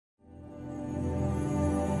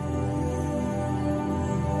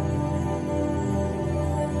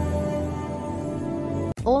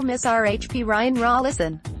Ole Miss RHP Ryan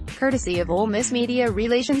Rolison. Courtesy of Ole Miss Media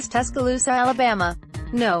Relations, Tuscaloosa, Alabama.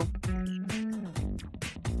 No.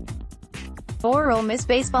 4 Ole Miss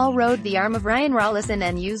baseball rode the arm of Ryan Rolison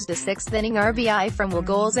and used a 6th-inning RBI from Will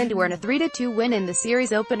Golsan to earn a 3-2 win in the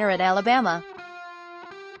series opener at Alabama.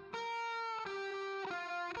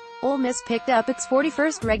 Ole Miss picked up its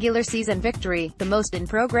 41st regular season victory, the most in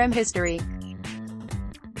program history.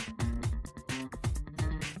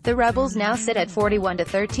 The Rebels now sit at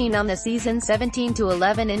 41-13 on the season,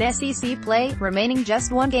 17-11 in SEC play, remaining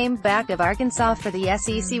just one game back of Arkansas for the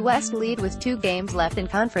SEC West lead with 2 games left in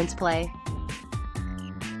conference play.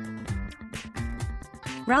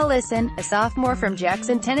 Rolison, a sophomore from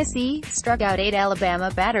Jackson, Tennessee, struck out 8 Alabama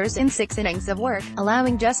batters in 6 innings of work,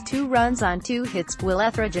 allowing just 2 runs on 2 hits. Will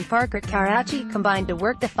Etheridge and Parker Karachi combined to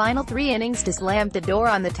work the final 3 innings to slam the door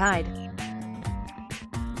on the Tide.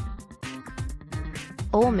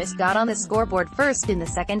 Ole Miss got on the scoreboard first in the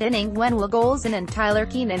 2nd inning when Will Golsan and Tyler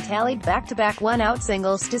Keenan tallied back-to-back one-out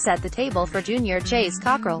singles to set the table for junior Chase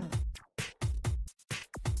Cockrell.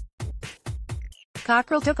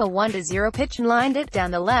 Cockrell took a 1-0 pitch and lined it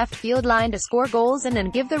down the left field line to score Golsan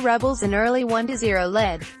and give the Rebels an early 1-0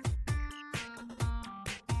 lead.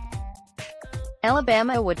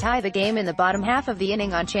 Alabama would tie the game in the bottom half of the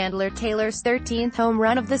inning on Chandler Taylor's 13th home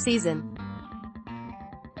run of the season.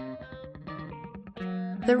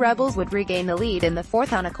 The Rebels would regain the lead in the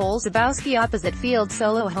 4th on a Cole Zabowski opposite field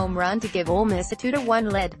solo home run to give Ole Miss a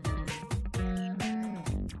 2-1 lead.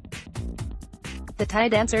 The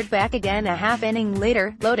Tide answered back again a half-inning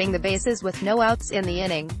later, loading the bases with no outs in the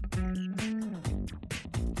inning.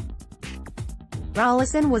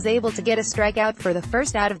 Rolison was able to get a strikeout for the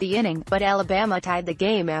first out of the inning, but Alabama tied the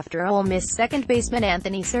game after Ole Miss second baseman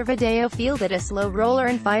Anthony Servadeo fielded a slow roller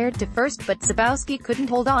and fired to first, but Zabowski couldn't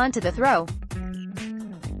hold on to the throw.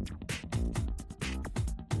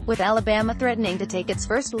 With Alabama threatening to take its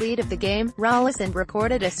first lead of the game, Rolison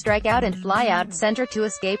recorded a strikeout and fly out center to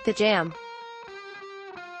escape the jam.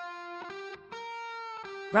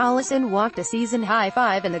 Rolison walked a season-high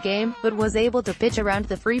 5 in the game, but was able to pitch around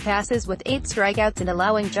the free passes with 8 strikeouts and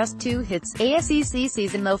allowing just 2 hits, a SEC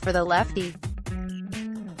season low for the lefty.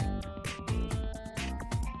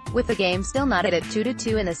 With the game still knotted at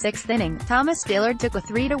 2-2 in the 6th inning, Thomas Dillard took a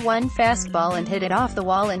 3-1 fastball and hit it off the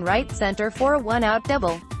wall in right center for a one-out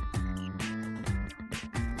double.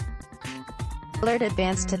 Dillard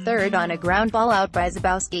advanced to 3rd on a ground ball out by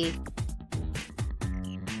Zabowski.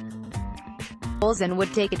 Golsan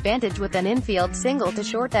would take advantage with an infield single to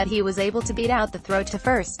short that he was able to beat out the throw to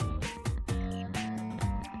first.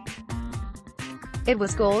 It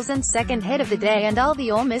was Golsan's 2nd hit of the day and all the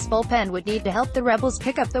Ole Miss bullpen would need to help the Rebels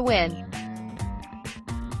pick up the win.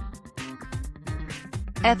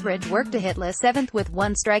 Etheridge worked a hitless 7th with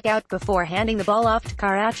 1 strikeout before handing the ball off to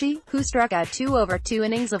Karachi, who struck out 2 over 2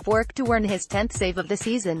 innings of work to earn his 10th save of the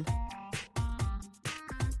season.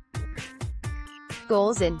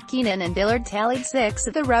 Golsan, Keenan and Dillard tallied 6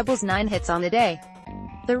 of the Rebels' 9 hits on the day.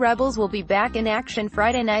 The Rebels will be back in action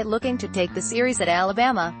Friday night looking to take the series at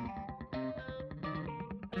Alabama.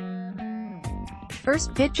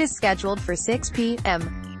 First pitch is scheduled for 6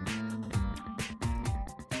 p.m.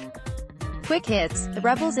 Quick hits. The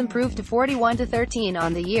Rebels improved to 41-13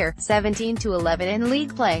 on the year, 17-11 in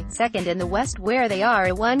league play, 2nd in the West where they are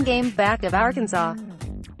a 1-game back of Arkansas.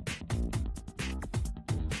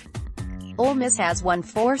 Ole Miss has won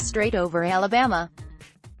 4 straight over Alabama.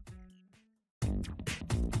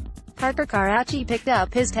 Parker Karachi picked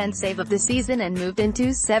up his 10th save of the season and moved into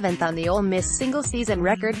 7th on the Ole Miss single-season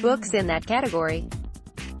record books in that category.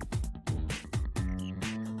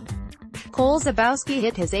 Cole Zabowski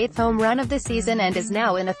hit his 8th home run of the season and is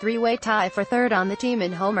now in a 3-way tie for 3rd on the team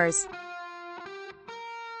in homers.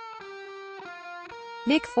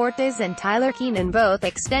 Nick Fortes and Tyler Keenan both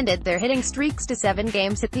extended their hitting streaks to 7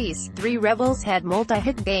 games apiece. 3 Rebels had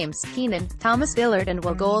multi-hit games. Keenan, Thomas Dillard and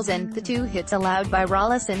Will Golsan. The 2 hits allowed by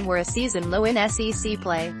Rolison were a season low in SEC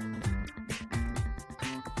play.